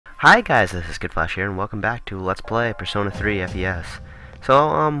Hi guys, this is skittflash here, and welcome back to Let's Play Persona 3 FES.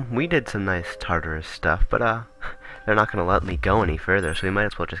 So, we did some nice Tartarus stuff, but, they're not gonna let me go any further, so we might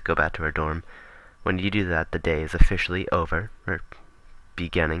as well just go back to our dorm. When you do that, the day is officially over, or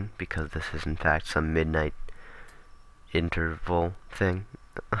beginning, because this is in fact some midnight interval thing.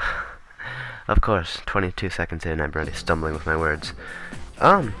 Of course, 22 seconds in, I'm already stumbling with my words.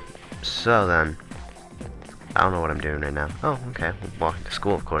 So then, I don't know what I'm doing right now. Oh, okay. I'm walking to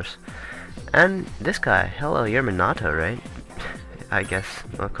school, of course. And this guy, hello, you're Minato, right? I guess,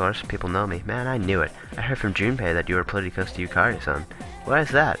 of course, people know me. Man, I knew it. I heard from Junpei that you were pretty close to Yukari-san. Why is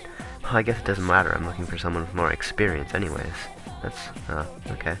that? Well, I guess it doesn't matter. I'm looking for someone with more experience anyways. That's,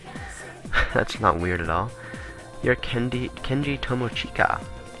 okay. That's not weird at all. You're Kenji Tomochika.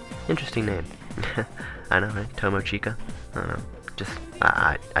 Interesting name. I know, right? Tomochika? I don't know. Just,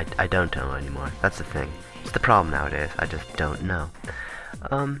 I don't know anymore. That's the thing. It's the problem nowadays. I just don't know.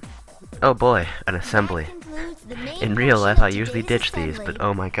 Oh boy, an assembly. In real life, I usually ditch these, but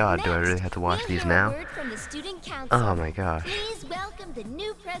oh my god, do I really have to watch these now? Oh my gosh. Please welcome the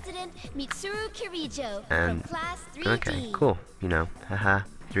new president, Mitsuru Kirijo, And, from class 3D. okay, cool. You know, haha,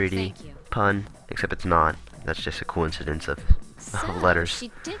 3D, pun, except it's not. That's just a coincidence of letters.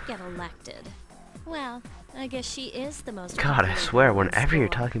 She did get elected. Well, I guess she is the most God, I popular swear, girl in whenever you're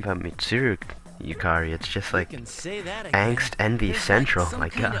school. talking about Mitsuru Yukari, it's just like angst, envy central. My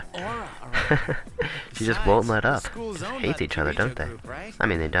God, she just won't let up. Just hate each other, don't they? I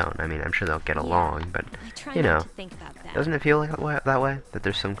mean, they don't. I mean, I'm sure they'll get along, but I try you not know, to think about that. doesn't it feel like that way? That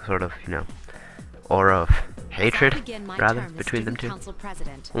there's some sort of, you know, aura of hatred, rather, between them two?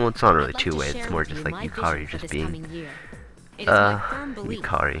 Well, it's not really two ways. It's more just like Yukari just being,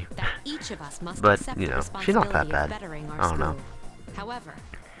 Yukari. But, you know, she's not that bad. I don't know. However,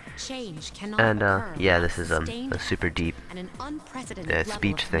 change cannot And, occur yeah, without this is, a sustained super deep and an unprecedented level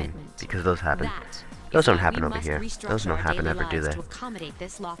speech of thing, commitment. because those happen. That Those is don't why happen we over must here. restructure Those don't our happen daily ever, do lives they? to accommodate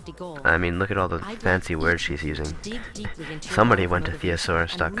this lofty goal. I mean, look at all the I'd like fancy words each she's of you to using. dig deeply into your Somebody own went to motivations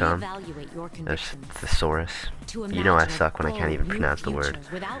thesaurus.com. and reevaluate your There's convictions. thesaurus. To You know I imagine a suck when I can't bold even new pronounce the word.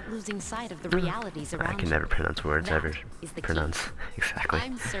 future without losing sight of the realities I around can you. never pronounce words That ever. is the key. Pronounce. Exactly.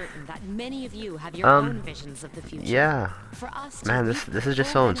 I'm certain that many of you have your own visions of the future. Yeah. For us to Man, reap this the is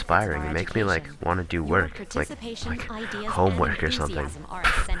just full so benefits of inspiring. our It makes me, like, education, want to do your work. participation, Like ideas, homework and or something. enthusiasm are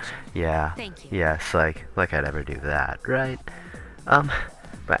essential. Yeah. Thank you. Yes, like I'd ever do that, right?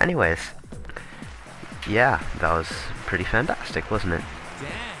 But anyways. Yeah, that was pretty fantastic, wasn't it?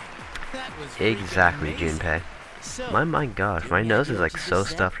 Exactly, Junpei. My gosh, my nose is like so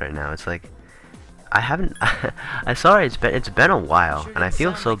stuffed right now. It's like I haven't. I'm sorry. It's been a while, and I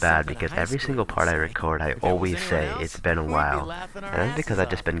feel so bad because every single part I record, I always say it's been a while, and that's because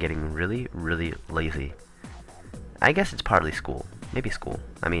I've just been getting really lazy. I guess it's partly school, maybe school.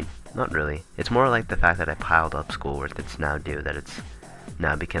 I mean, not really. It's more like the fact that I piled up schoolwork that's now due, that it's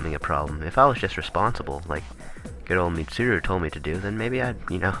now becoming a problem. If I was just responsible, like good old Mitsuru told me to do, then maybe I'd,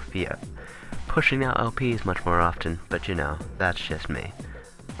 you know, be pushing out LPs much more often, but you know, that's just me.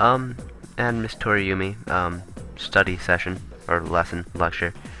 And Miss Toriyumi, study session, or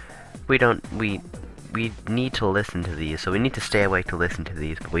lecture. We need to listen to these, so we need to stay awake to listen to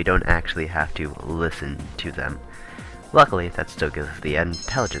these, but we don't actually have to listen to them. Luckily, that still gives us the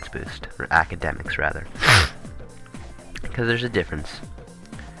intelligence boost, or academics rather. Because there's a difference.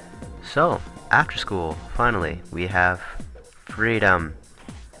 So, after school, finally, we have freedom.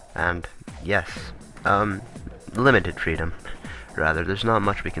 And, yes, limited freedom, rather. There's not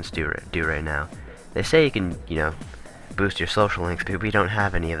much we can do right now. They say you can, you know, boost your social links, but we don't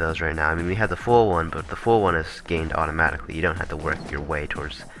have any of those right now. I mean, we have the full one, but the full one is gained automatically. You don't have to work your way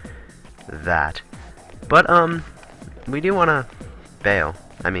towards that. But, we do want to bail.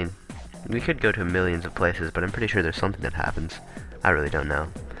 I mean, we could go to millions of places, but I'm pretty sure there's something that happens. I really don't know.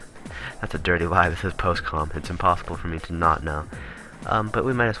 That's a dirty lie. This is post-com. It's impossible for me to not know. But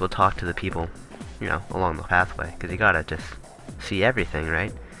we might as well talk to the people, you know, along the pathway, because you gotta just see everything,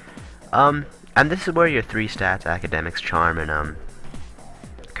 right? And this is where your 3 stats, academics, charm, and,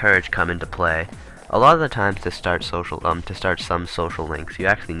 courage come into play. A lot of the times to start some social links, you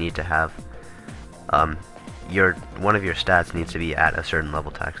actually need to have, one of your stats needs to be at a certain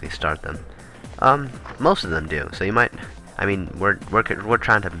level to actually start them. Most of them do, so you might, I mean, we're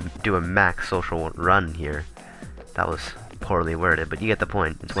trying to do a max social run here. That was poorly worded, but you get the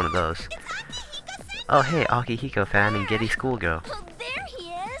point. It's one of those. Oh, hey, Akihiko fan and giddy schoolgirl. Oh, there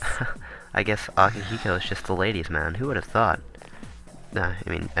he is. I guess Akihiko is just the ladies' man. Who would have thought? I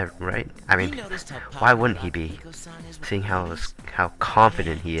mean, right? I mean, why wouldn't he be? Seeing how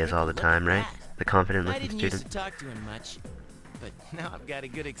confident he is all the time, right? The confident-looking student. but now I've got a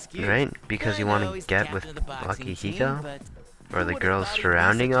good excuse. Right? Because you want to get with Akihiko? Or the girls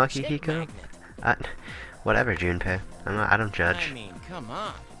surrounding Akihiko? Whatever, Junpei. I don't judge. I mean, come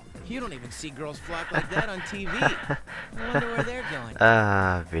on. You don't even see girls flock like that on TV. I wonder where they're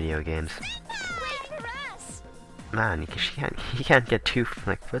going. Video games. Waiting for us. Man, you can't get two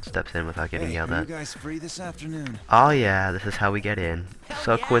like footsteps in without getting yelled at. You guys free this afternoon? Oh yeah, this is how we get in.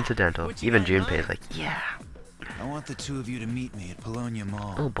 So yeah. coincidental. What you Even got Junpei going? is like, yeah. I want the two of you to meet me at Polonia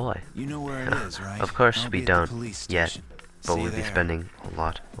Mall. Oh boy. You know where it is, right? Of course I'll we be at the don't police yet, station. but See you we'll be there. spending a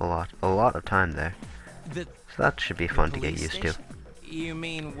lot of time there. The So that should be fun to get police used to. station? You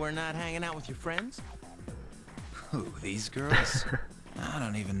mean we're not hanging out with your friends? Who, these girls? I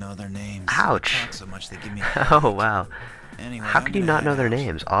don't even know their names. Ouch. They talk so much they give me Oh wow. Anyway, How I'm could you gonna not know head their out.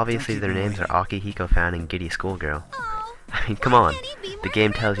 names? Obviously Don't their keep me names are waiting. Akihiko fan and Giddy Schoolgirl. Oh, I mean, come on. Can he be The more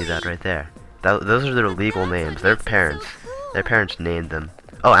game tells you that friendly? right there. Those are their legal That's what names. Their makes it so parents. cool. Their parents named them.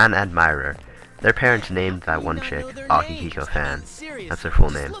 Oh, and Admirer. Their parents named that You one not chick know their Akihiko names? fan. Seriously, That's their full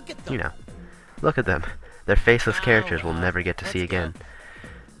just name. look at them. You know. Look at them. Their faceless Oh, characters we'll well, never get to see let's go. again.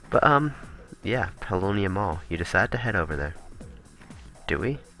 But yeah, Polonia Mall. You decide to head over there. Do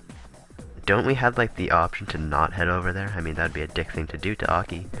we? Don't we have like the option to not head over there? I mean, that'd be a dick thing to do to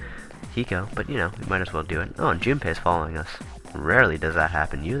Akihiko, but you know, we might as well do it. Oh, and Junpei's following us. Rarely does that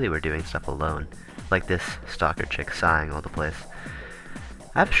happen. Usually we're doing stuff alone. Like this stalker chick sighing all the place.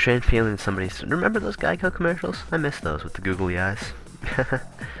 I have a strange feeling somebody's... Remember those Geico commercials? I miss those with the googly eyes.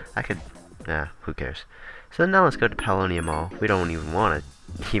 I could... who cares. So now let's go to Polonia Mall. We don't even want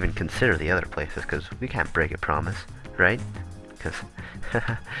to even consider the other places, because we can't break a promise, right? Because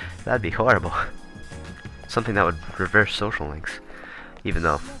that'd be horrible. Something that would reverse social links. Even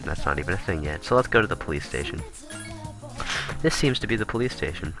though that's not even a thing yet. So let's go to the police station. This seems to be the police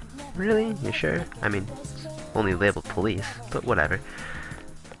station. Really? You sure? I mean, it's only labeled police, but whatever.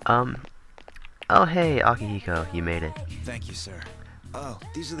 Oh hey, Akihiko, you made it. Thank you, sir. Oh,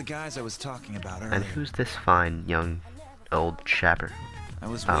 these are the guys I was talking about earlier. And who's this fine, young, old chapper? I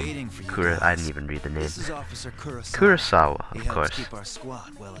was waiting for you I guys. didn't even read the name. This is Officer Kurosawa. Kurosawa, He of helps course. keep our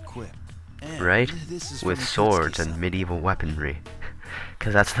squad well equipped. And Right? this is With from swords and Mitsuki-san. medieval weaponry.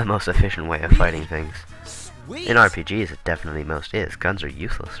 Because that's the most efficient way of fighting things. Sweet. In RPGs, it definitely most is. Guns are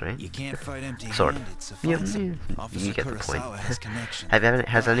useless, right? You can't fight Sort empty-handed, of. so Yeah, Officer you get the point. Kurosawa has connections.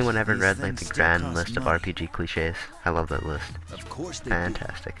 Has But anyone ever these read like things the still grand cost list of money. RPG cliches? I love that list. Of course they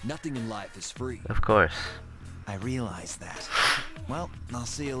Fantastic. do. Nothing in life is free. Of course. I realize that. Well, I'll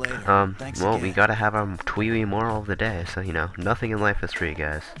see you later. Thanks Well, again. we gotta have our Tweety moral of the day, so you know, nothing in life is free,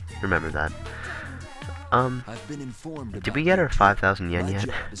 guys. Remember that. I've been informed Did about we get our your 5,000 yen My yet?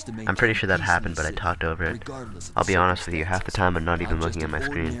 job is to I'm pretty maintain sure that peace in happened, the but I city, talked over it. regardless of I'll the be honest with you, half the time I'm not even I'm looking just at my an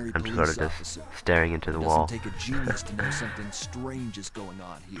screen. ordinary I'm sort of police just officer. staring into the It wall. doesn't take a genius to know something strange is going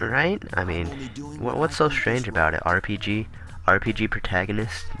on here. Right? I I'm mean, only doing what what's I so think is strange about it? right. RPG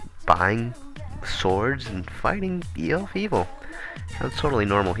protagonists buying swords and fighting evil. That's totally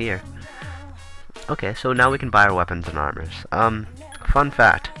normal here. Okay, so now we can buy our weapons and armors. Fun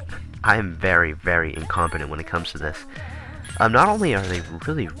fact. I am very, very incompetent when it comes to this. Not only are they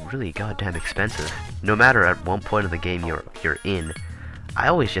really, really goddamn expensive, no matter at what point of the game you're in, I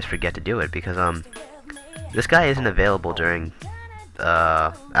always just forget to do it because, this guy isn't available during,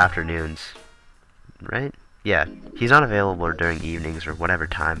 afternoons, right? Yeah, he's not available during evenings or whatever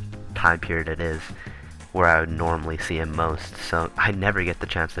time period it is where I would normally see him most, so I never get the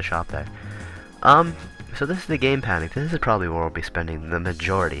chance to shop there. So this is the game panic. This is probably where we'll be spending the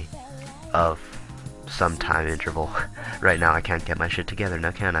majority of some time interval. Right now I can't get my shit together,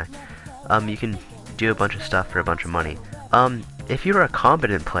 now can I? You can do a bunch of stuff for a bunch of money. If you were a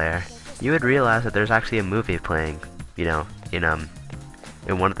competent player, you would realize that there's actually a movie playing, you know, in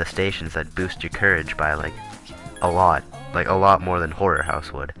one of the stations that boosts your courage by like a lot more than Horror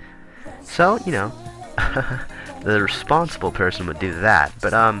House would. So, you know, the responsible person would do that,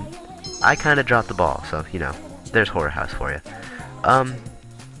 but I kinda dropped the ball, so, you know, there's Horror House for you.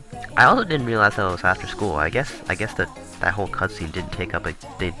 I also didn't realize that it was after school. I guess that whole cutscene didn't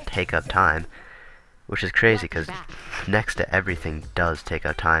take up time, which is crazy because next to everything does take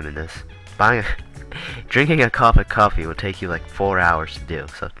up time in this. Drinking a cup of coffee will take you like 4 hours to do,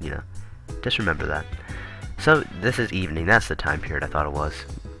 so you know, just remember that. So this is evening. That's the time period I thought it was.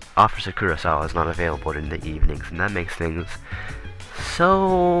 Officer Kurosawa is not available in the evenings, and that makes things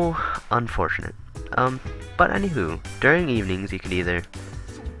so unfortunate. But anywho, during evenings you could either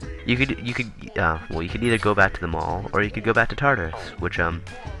go back to the mall, or you could go back to Tartarus, which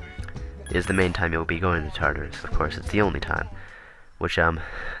is the main time you'll be going to Tartarus. Of course, it's the only time, which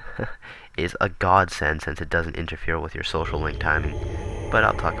is a godsend since it doesn't interfere with your social link timing. But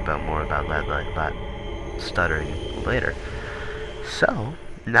I'll talk about more about that stuttering later. So,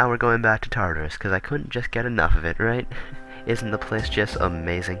 now we're going back to Tartarus, because I couldn't just get enough of it, right? Isn't the place just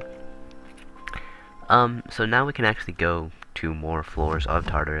amazing? So now we can actually go to more floors of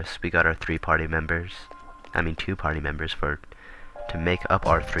Tartarus. We got our 2 party members to make up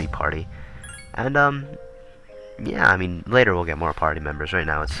our 3 party. And, yeah, I mean, later we'll get more party members. Right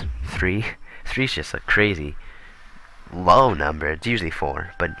now it's 3. 3's just a crazy low number. It's usually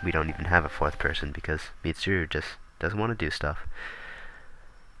 4, but we don't even have a 4th person because Mitsuru just doesn't want to do stuff.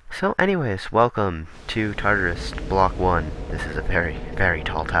 So anyways, welcome to Tartarus Block 1. This is a very, very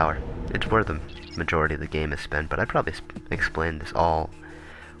tall tower. It's where the majority of the game is spent, but I probably explained this all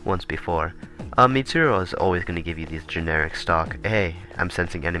once before. Mitsuru is always going to give you these generic stock, hey, I'm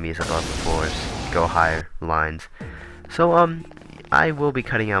sensing enemies above the floors, go higher lines. So, I will be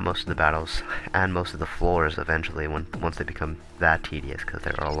cutting out most of the battles, and most of the floors eventually, once they become that tedious, because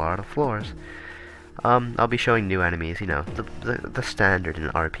there are a lot of floors. I'll be showing new enemies, you know, the standard in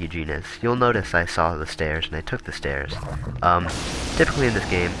RPG-ness. You'll notice I saw the stairs, and I took the stairs. Typically in this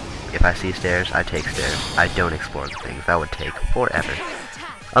game, if I see stairs, I take stairs. I don't explore the things. That would take forever.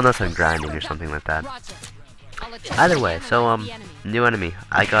 Unless I'm grinding or something like that. Either way, so, new enemy.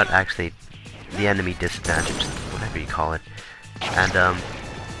 I got, actually, the enemy disadvantage, whatever you call it. And,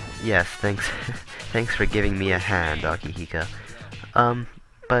 yes, thanks, thanks for giving me a hand, Akihiko.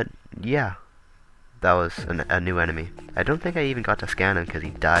 But, yeah. That was a new enemy. I don't think I even got to scan him because he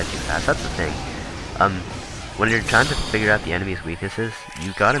died too fast. That's the thing. When you're trying to figure out the enemy's weaknesses,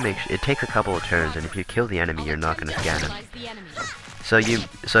 you gotta make sure it takes a couple of turns, and if you kill the enemy, you're not gonna scan him. So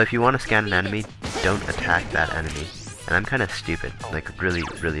if you want to scan an enemy, don't attack that enemy. And I'm kind of stupid, like really,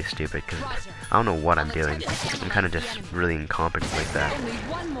 really stupid, because I don't know what I'm doing. I'm kind of just really incompetent like that.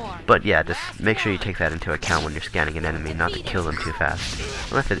 But yeah, just make sure you take that into account when you're scanning an enemy, not to kill them too fast.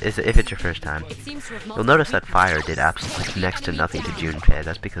 If it's your first time. You'll notice that fire did absolutely next to nothing to Junpei.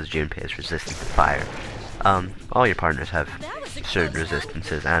 That's because Junpei is resistant to fire. All your partners have certain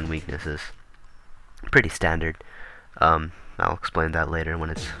resistances and weaknesses. Pretty standard. I'll explain that later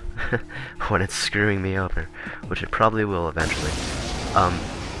when it's when it's screwing me over, which it probably will eventually.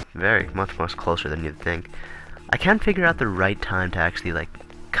 Very much closer than you'd think. I can't figure out the right time to actually like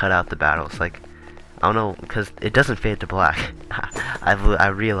cut out the battles. Like, I don't know, because it doesn't fade to black. I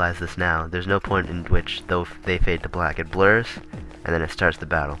realize this now. There's no point in which though they fade to black. It blurs, and then it starts the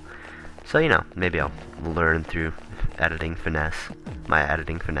battle. So you know, maybe I'll learn through editing finesse, my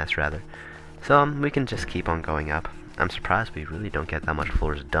editing finesse rather. So we can just keep on going up. I'm surprised we really don't get that much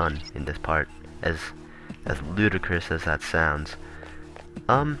floors done in this part, as ludicrous as that sounds.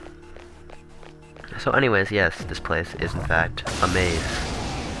 So anyways, yes, this place is in fact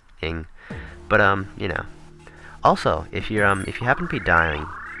amazing. But you know. Also, if you happen to be dying,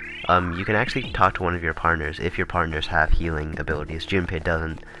 you can actually talk to one of your partners if your partners have healing abilities. Junpei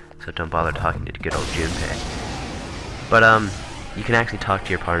doesn't, so don't bother talking to good old Junpei. But you can actually talk to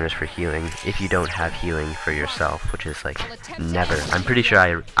your partners for healing if you don't have healing for yourself, which is like never. I'm pretty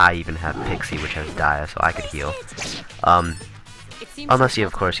sure I even have Pixie, which has Dia, so I could heal. Unless you,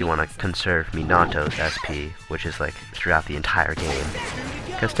 of course, you want to conserve Minato's SP, which is like throughout the entire game.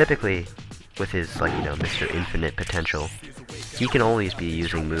 Because typically, with his like Mr. Infinite potential, he can always be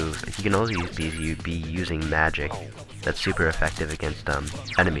using he can always be using magic that's super effective against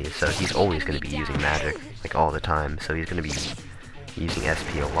enemies. So he's always going to be using magic like all the time. So he's going to be using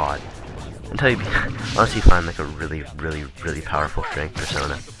SP a lot unless you find like a really, really, really powerful strength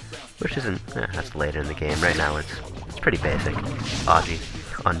persona, which isn't. That's later in the game. Right now it's pretty basic. Aji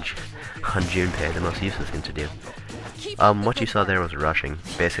on Junpei, the most useless thing to do. What you saw there was rushing.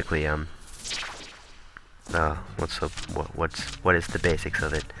 Basically, what is the basics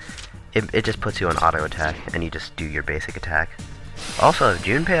of it? It just puts you on auto attack, and you just do your basic attack. Also, if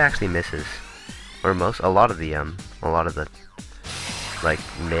Junpei actually misses, or a lot of the like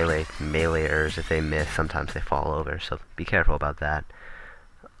meleeers, if they miss, sometimes they fall over. So be careful about that.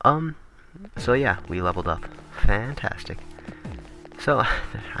 So yeah, we leveled up. Fantastic. So,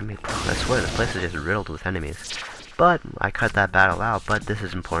 I mean, I swear this place is just riddled with enemies. But I cut that battle out. But this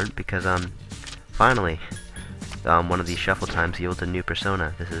is important because finally, one of these shuffle times yields a new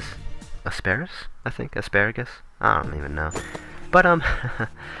persona. This is Asparagus, I think. Asparagus. I don't even know. But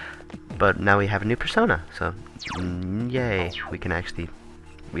but now we have a new persona. So yay,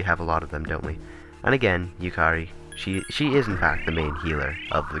 we have a lot of them, don't we? And again, Yukari. She is in fact the main healer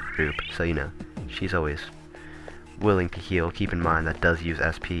of the group, so she's always willing to heal. Keep in mind that does use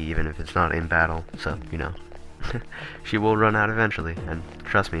SP even if it's not in battle, so She will run out eventually, and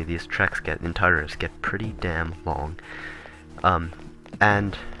trust me, these treks in Tartarus get pretty damn long.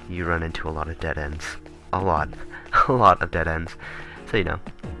 And you run into a lot of dead ends. A lot of dead ends. So, you know,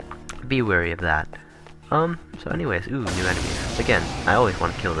 be wary of that. So anyways, ooh, new enemies. Again, I always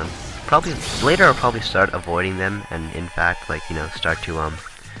want to kill them. Probably, later I'll probably start avoiding them, and in fact, like, you know, start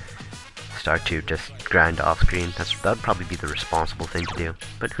to just grind off screen. That would probably be the responsible thing to do,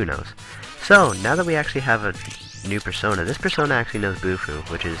 but who knows. So, now that we actually have a new persona, this persona actually knows Bufu,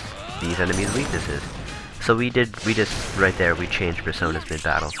 which is these enemies' weaknesses. So we just, right there, we changed personas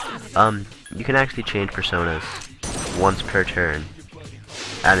mid-battle. You can actually change personas once per turn,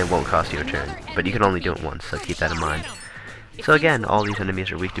 and it won't cost you a turn, but you can only do it once, so keep that in mind. So again, all these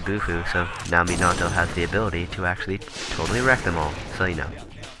enemies are weak to Bufu, so now Minato has the ability to actually totally wreck them all, so you know.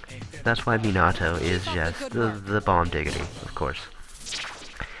 That's why Minato is just the bomb diggity, of course.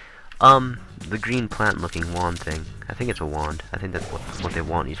 The green plant-looking wand thing, I think it's a wand, I think that's what they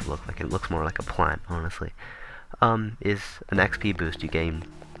want you to look like, it looks more like a plant, honestly, is an XP boost. You gain,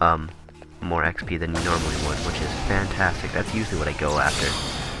 more XP than you normally would, which is fantastic. That's usually what I go after,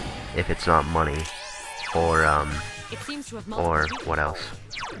 if it's not money, or what else?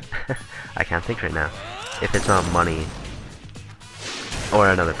 I can't think right now. If it's not money, or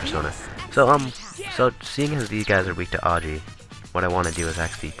another persona. So seeing as these guys are weak to Aji, what I want to do is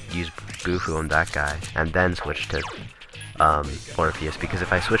actually use Bufu on that guy, and then switch to Orpheus, because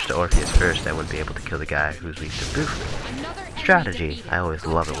if I switch to Orpheus first, I wouldn't be able to kill the guy who's weak to Bufu. Strategy! I always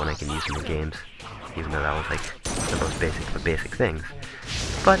love it when I can use them in games, even though that was like the most basic of basic things.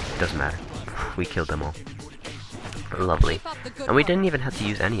 But it doesn't matter. We killed them all. Lovely. And we didn't even have to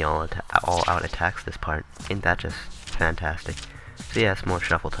use any all-out attacks this part. Ain't that just fantastic? So yeah, it's more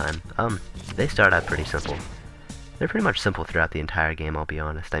shuffle time. They start out pretty simple. They're pretty much simple throughout the entire game, I'll be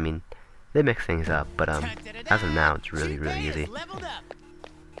honest. I mean, they mix things up, but as of now, it's really, really easy.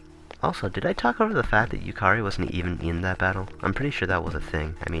 Also, did I talk over the fact that Yukari wasn't even in that battle? I'm pretty sure that was a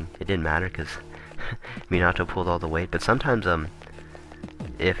thing. I mean, it didn't matter because Minato pulled all the weight, but sometimes,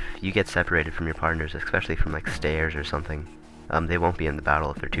 if you get separated from your partners, especially from, like, stairs or something, they won't be in the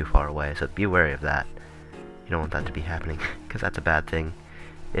battle if they're too far away, so be wary of that. You don't want that to be happening, because that's a bad thing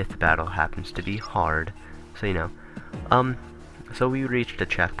if the battle happens to be hard. So, you know, so we reached the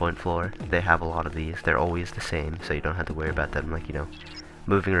checkpoint floor. They have a lot of these. They're always the same, so you don't have to worry about them, like, you know,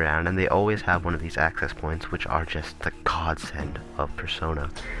 moving around. And they always have one of these access points, which are just the godsend of Persona.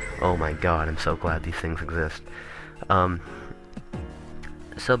 Oh my god, I'm so glad these things exist.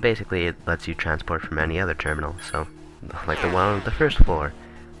 So basically, it lets you transport from any other terminal, so, like the one on the first floor,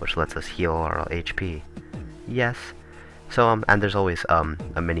 which lets us heal our HP. Yes. So, and there's always,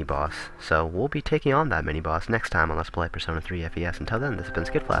 a mini-boss, so we'll be taking on that mini-boss next time on Let's Play Persona 3 FES. Until then, this has been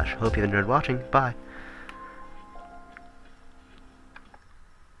skittflash. Hope you've enjoyed watching. Bye!